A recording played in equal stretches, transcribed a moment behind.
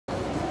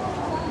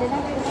Hi,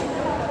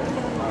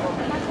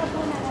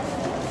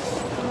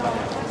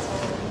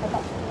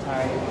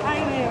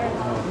 Mayor.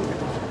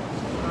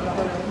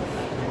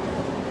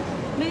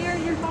 Mayor,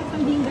 your thoughts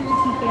on being the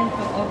recipient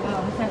of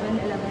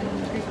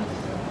 7-Eleven Christmas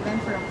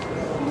transfer?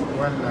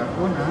 Well,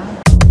 una,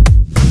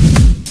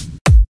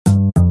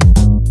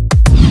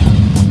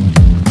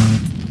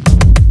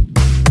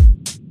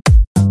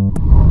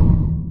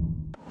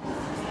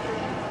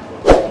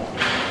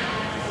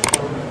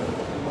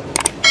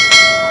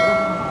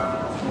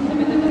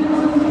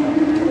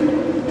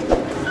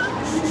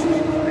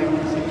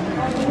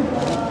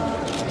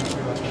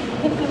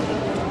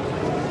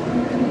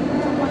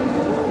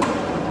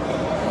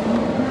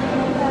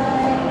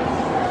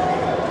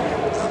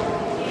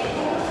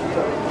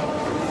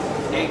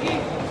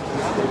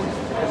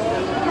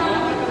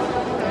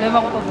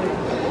 Magpapaputok.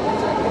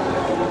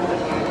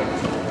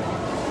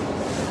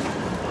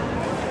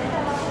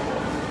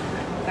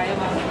 Kaya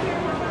ba?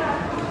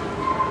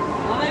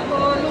 Okay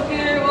po, look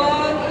here, 1,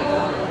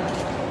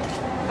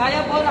 2.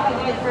 Kaya po,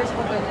 naka-guide first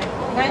po pwede.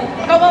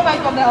 Ikaw ba,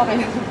 Mike?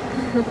 Okay.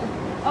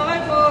 Okay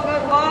po,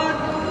 good,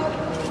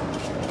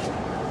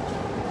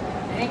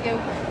 1, 2. Thank you.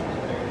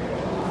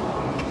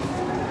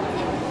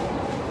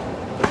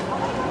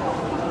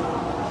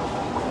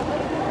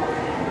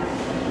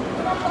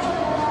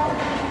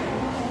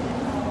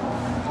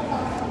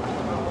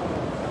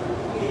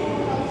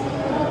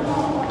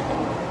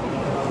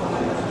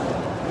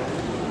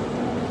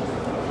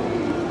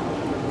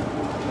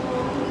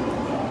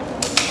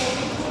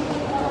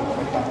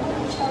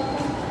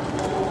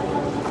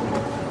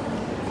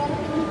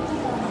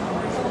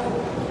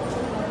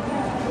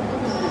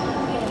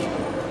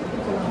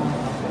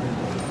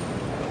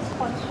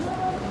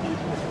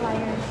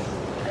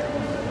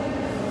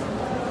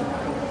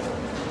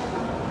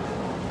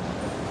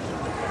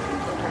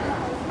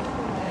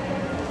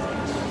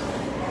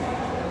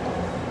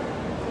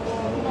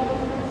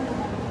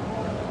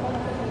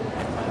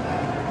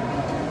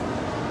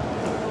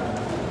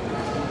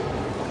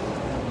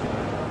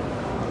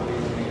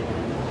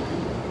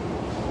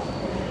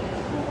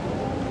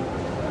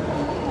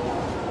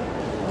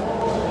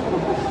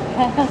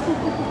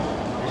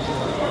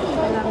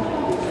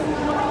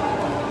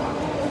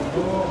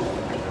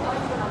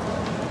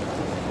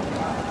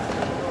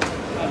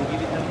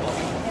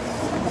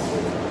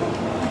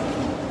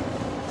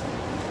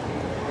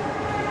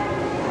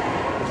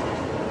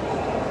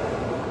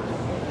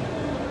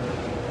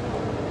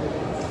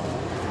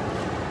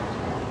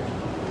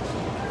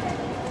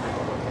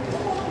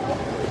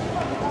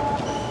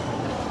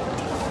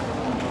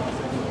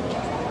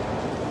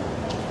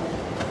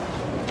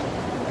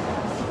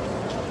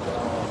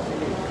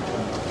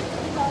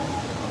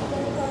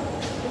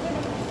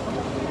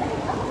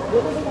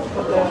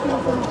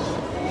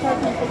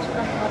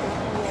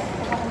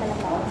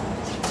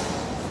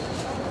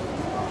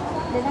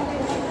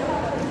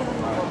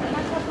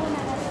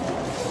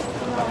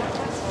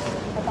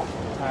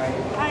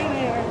 Hi,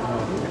 Mayor.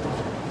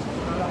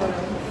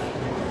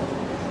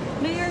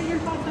 Mayor, your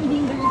thoughts on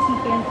being the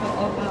recipient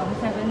of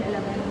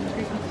 7-Eleven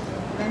Christmas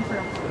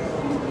transfer?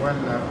 well,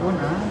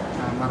 una,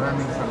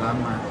 maraming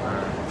salamat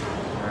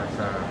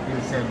sa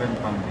P7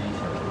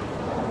 Foundation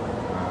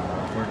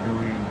for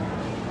doing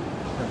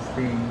such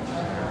thing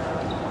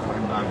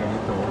ang bagay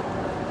ito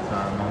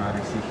sa mga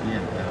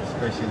recipient,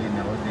 especially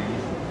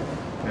nowadays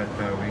that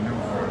we know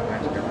for a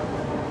fact that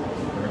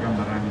talagang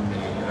maraming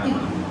nahihirap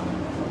ang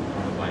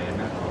mga bayan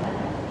natin.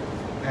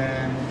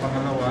 And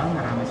pangalawa,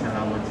 maraming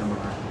salamat sa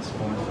mga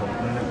sponsor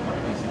na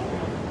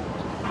nag-participate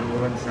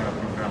doon sa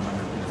programa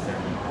ng P7.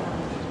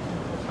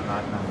 Sa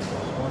lahat ng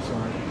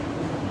sponsor,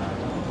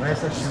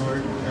 rest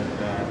assured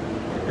that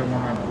itong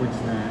mga goods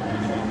na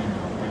binigay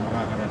ninyo ay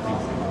makakarating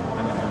sa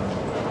talagang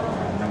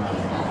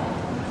nangangailangan.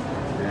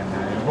 And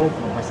I hope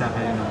mabasa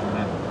kayo ng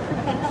ulan.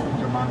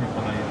 Dumami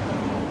pa kayo.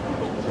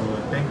 So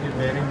thank you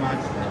very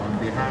much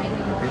on behalf of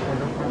the people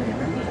of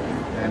Manila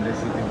and the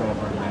city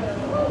government.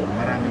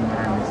 Maraming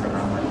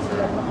salamat sa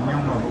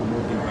inyong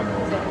mabubuting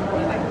kaloob.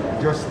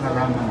 Diyos na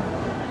lamang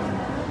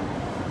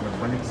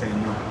magbalik sa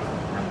inyo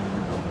ng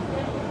Mundo.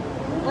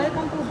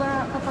 Welcome po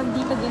ba kapag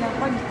dito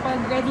pag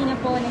ready na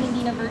po na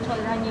hindi na virtual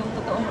run yung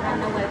totoong run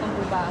na welcome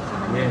po ba sa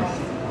Manila? Yes.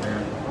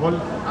 All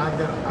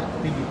other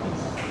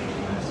activities,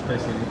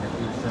 especially the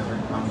P7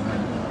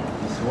 Pangan,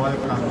 is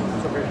welcome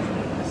to the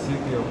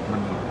city of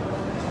Manila.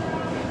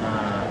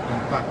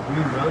 In fact,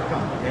 we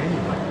welcome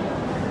anybody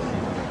in the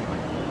city of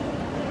Manila.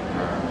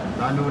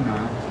 Lalo na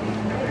in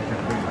the better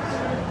days.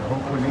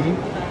 Hopefully,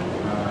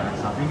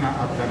 sabi nga,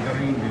 after the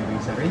rain, there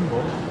is a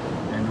rainbow,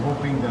 and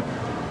hoping that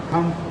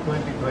come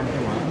 2021,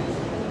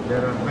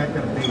 there are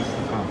better days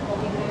to come.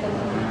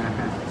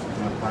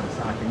 Para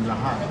sa ating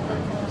lahat,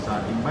 dito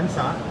sa ating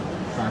bansa,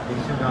 sa ating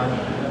syudad,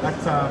 at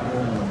sa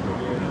buong mundo.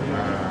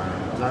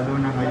 Lalo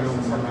na ngayong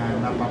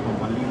mga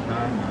napapabalita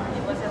na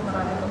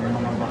may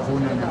mga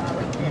bakuna na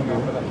epektibo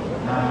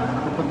na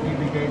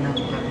nakapagbibigay ng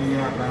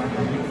katiyakan,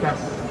 ligtas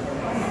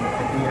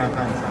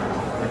katiyakan sa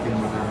ating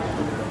mga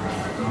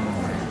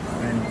mamamayan.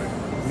 And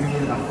we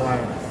will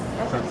acquire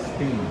such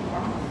testing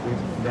if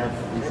that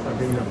is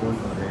available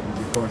already,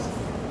 because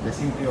the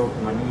city of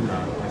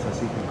Manila as a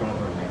city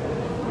government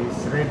is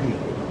ready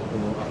to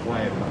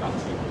acquire the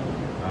vaccine.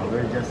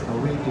 We're just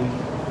awaiting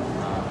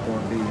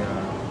for the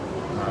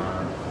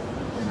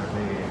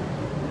the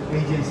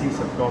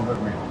agencies of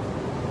government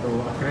to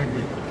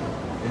accredit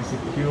and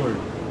secure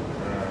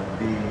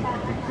the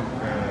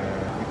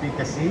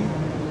efficacy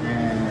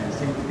and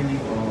safety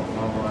of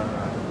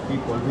our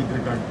people with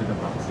regard to the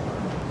vaccine.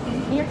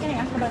 Mayor, can I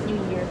ask about New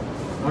Year?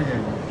 Oh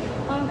yeah.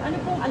 Ano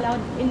pong allowed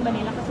in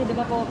Manila? Kasi di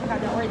ba po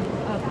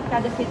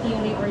kada city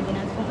yung may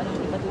ordinance kung anong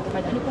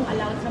ipatutupad. Ano pong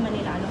allowed sa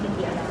Manila, anong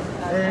hindi allowed?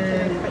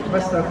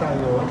 Basta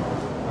tayo,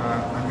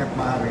 hanggat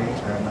maaari,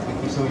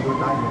 nakikisuyo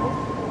tayo,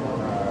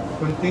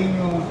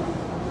 continue,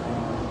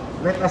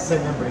 let us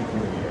celebrate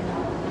New Year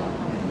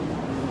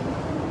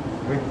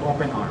with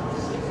open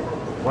arms.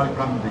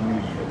 Welcome the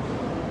New Year.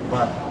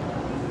 But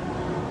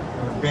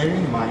bear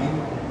in mind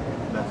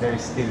that there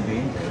is still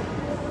danger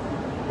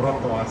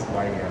brought to us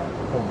by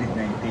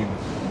COVID-19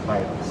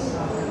 virus.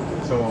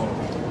 So,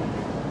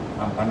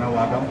 ang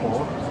panawagan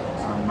ko,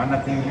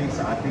 manatili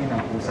sa atin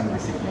ang pusang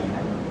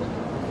disiplina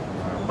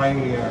by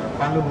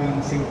following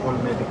simple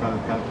medical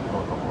health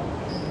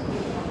protocols.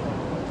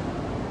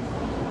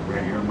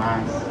 Wear your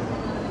mask.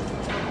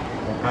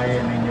 Kung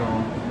kaya ninyo,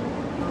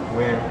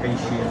 wear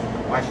face shield,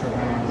 wash your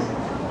hands,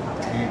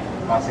 if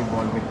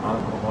possible with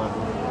alcohol,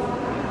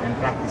 and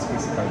practice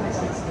physical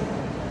distancing.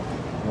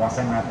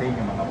 Iwasan natin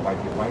yung mga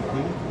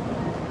party-party,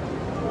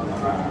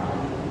 mga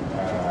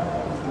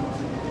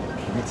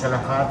higit sa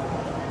lahat,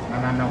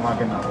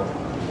 nananawagan ako.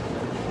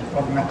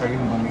 Huwag na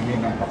kayong bumili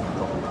ng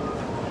paputok.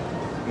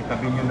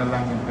 Itabi nyo na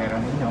lang yung pera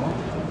ninyo,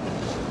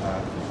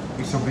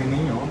 isubi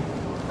ninyo,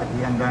 at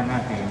ihanda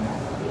natin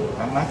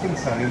ang ating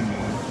sarili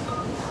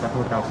sa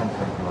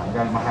 2021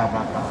 dahil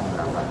mahaba pa ang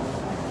laban.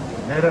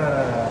 There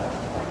are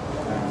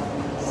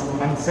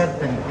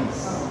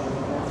uncertainties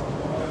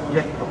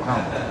yet to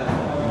come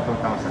in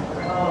 2020.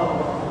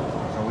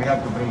 So we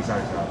have to brace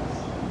ourselves,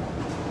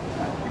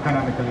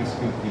 economically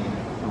speaking,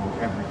 to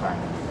every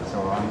family.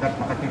 So hanggat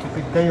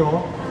makatipid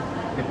kayo,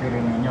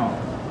 tipirin ninyo.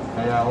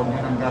 Kaya huwag nyo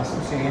nang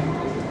gastusin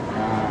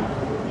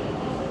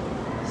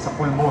sa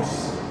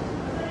pulmos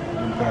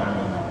yung pera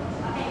ninyo.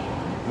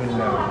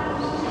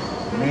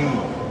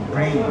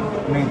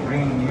 May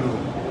bring you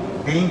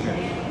danger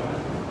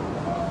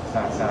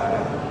sa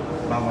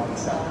bawat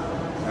isa.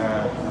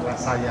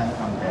 Sayang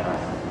ang pera.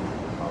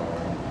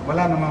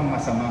 Wala namang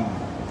masamang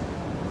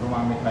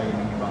gumamit tayo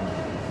ng ibang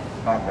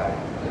bagay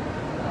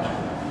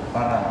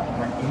para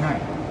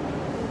mag-ingay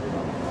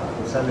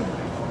to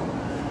celebrate.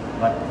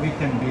 But we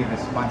can be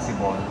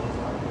responsible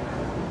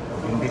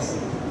in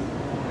this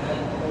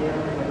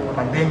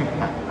pandemic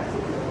time,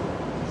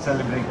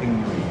 celebrating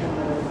New Year.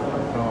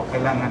 So,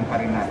 kailangan pa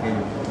rin natin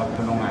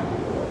magtulungan.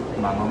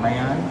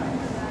 Mamamayan,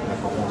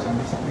 nagpupusang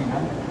disiplina,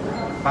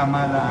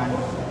 pamahalaan,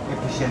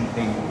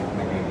 efficiente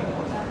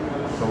naglilingkod.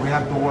 So, we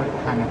have to work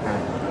hand in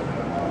hand.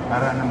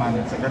 Para naman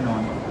sa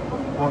ganun,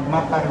 huwag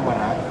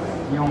mapariwara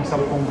yung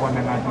 10 buwan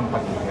na natin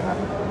paghihirap.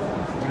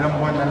 Ilang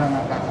buwan na lang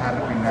ang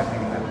kakaharapin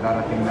natin at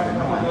darating na rin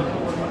naman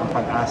ang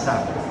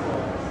pag-asa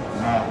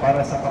na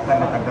para sa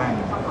kapanatagan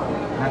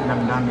ng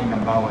damdamin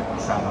ng bawat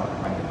isang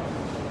Panginoon.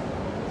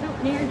 So,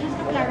 Mayor, just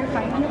to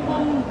clarify, ano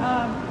pong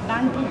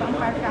ban po ba ang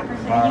firecrackers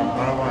sa inyo?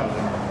 Bawal.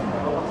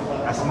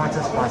 As much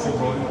as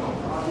possible,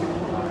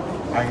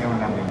 ayaw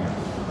namin yun.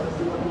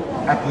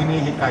 At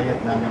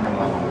hinihikayat namin ng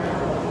mga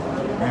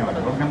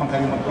ngayon, huwag naman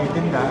kayo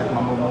magtitinda at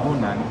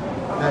mamumuhunan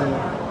dahil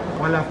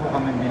wala po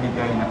kami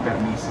binigay na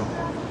permiso,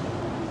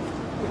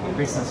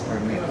 business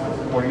permit,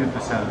 for you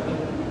to sell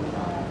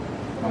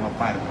mga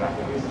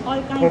firecrackers.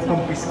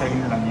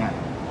 Kukumpiskahin lang yan.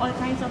 All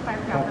kinds of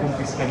firecrackers?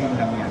 Kukumpiskahin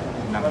lang yan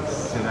ng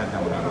sila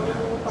daw.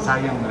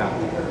 Sayang lang.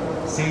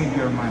 Save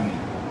your money.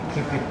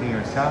 Keep it to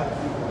yourself.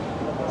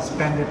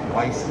 Spend it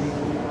wisely.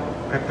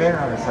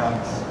 Prepare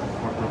ourselves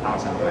for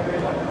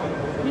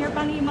 2021. Mayor,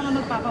 paano yung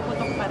mga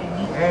magpapaputok pa rin?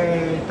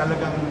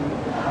 Talagang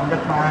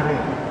hanggat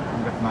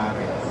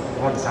maaari.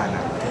 Huwag sana.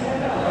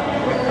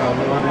 But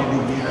we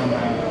already given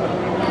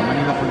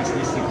Manila Police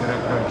District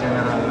Director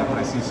General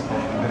Francisco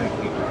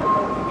Directive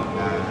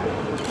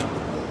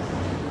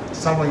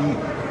sawayin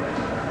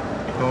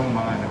itong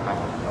mga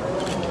nagpapaputok.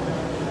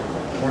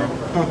 For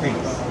 2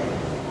 things.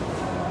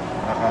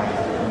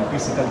 Yung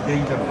physical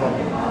danger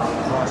problem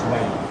caused by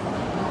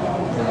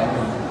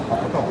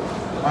paputok.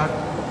 But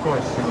of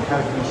course, yung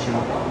health issue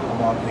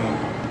about the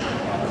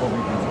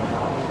COVID-19.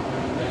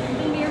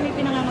 Mayor, may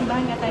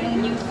pinangangambahan nga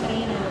tayong new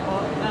strain,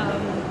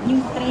 new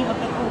strain of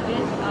the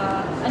COVID.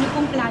 Ano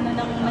pong plano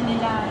ng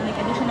Manila? May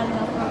additional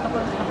health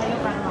protocols pa kayo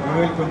para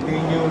We will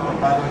continue to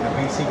follow the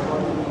basic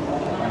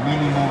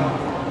minimum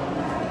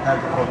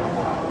health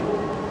protocol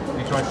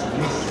because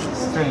this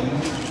strain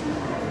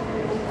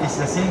is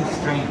the same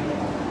strain,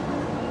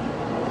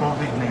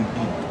 COVID-19.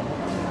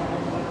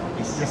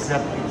 It's just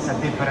that it's a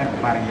different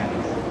variant.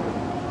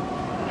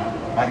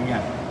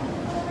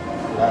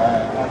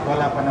 At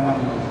wala pa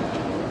namang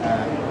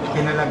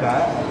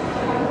kinalaga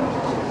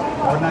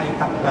o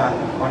naitakda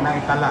o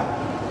naitala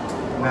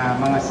na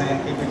mga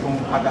scientificong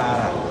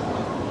pag-aaral.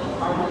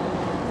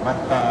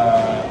 But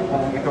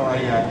kung ito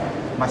ay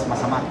mas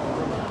masama.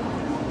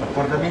 But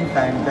for the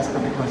meantime, just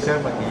to be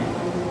conservative,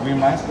 we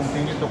must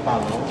continue to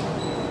follow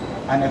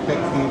an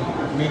effective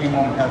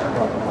minimum health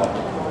protocol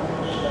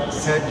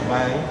set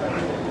by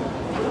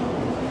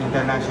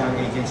international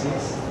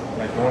agencies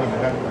like World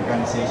Health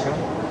Organization,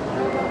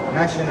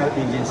 national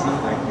agency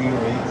like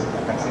DOH,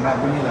 at ang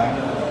sinabi nila,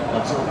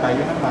 magsuot tayo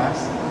ng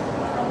mask,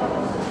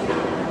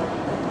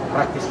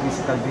 practice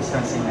physical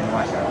distancing, and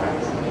wash our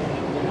hands.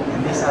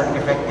 And these are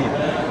effective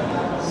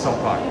so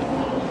far.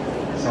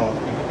 So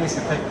if it is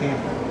effective,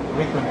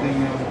 we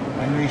continue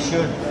and we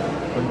should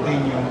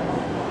continue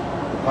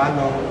to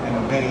follow and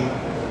obey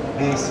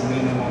this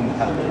minimum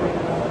health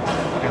protocol.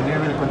 And we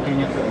will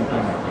continue to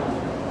implement it.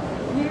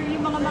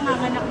 Yung mga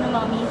manganganak na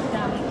mommies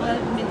sa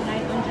 12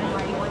 midnight on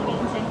January 1, may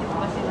incentive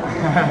ba sila?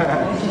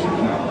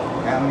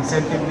 Kaya ang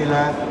incentive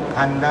nila,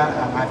 handa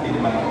ang ating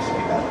mga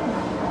ospital.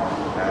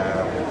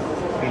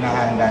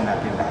 Pinahanda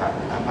natin lahat,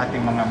 ang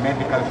ating mga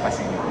medical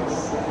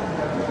facilities.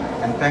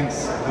 And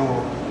thanks to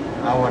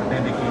our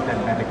dedicated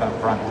medical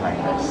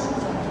frontliners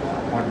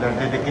for their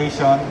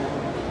dedication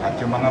at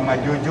yung mga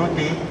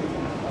maju-duty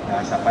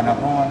sa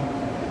panahon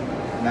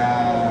na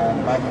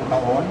bagong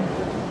taon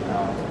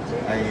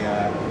ay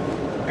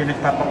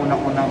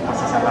pinagpapaunang-unang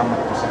pasasalamat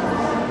ko sa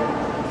inyo.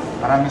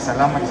 Maraming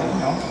salamat sa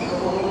inyo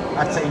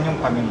at sa inyong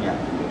pamilya,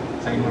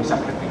 sa inyong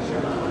sakripisyo.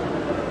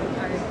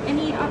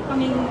 Any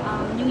upcoming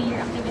New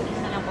Year activities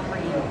na lang po for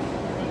you?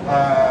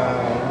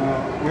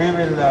 We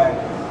will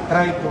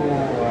try to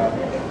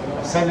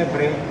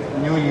celebrate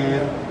New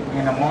Year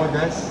in a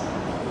modest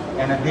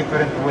and a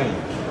different way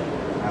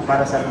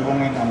para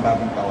salubungin ang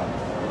bagong taon.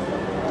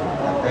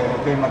 At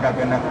ito'y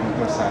magaganap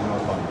dito sa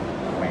Luzon.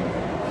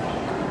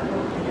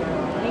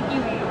 Thank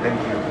you. Thank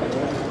you.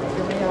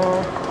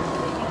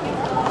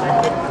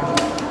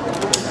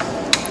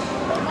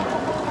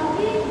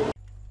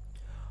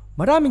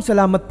 Maraming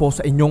salamat po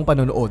sa inyong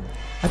panonood.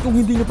 At kung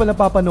hindi nyo pa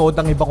napapanood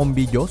ang iba kong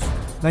videos,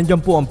 nandyan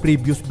po ang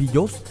previous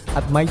videos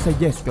at may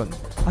suggestion.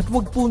 At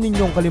huwag po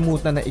ninyong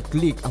kalimutan na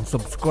i-click ang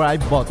subscribe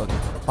button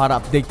para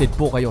updated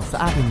po kayo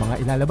sa aking mga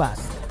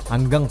ilalabas.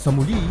 Hanggang sa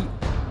muli,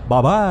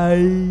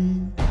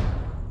 bye-bye!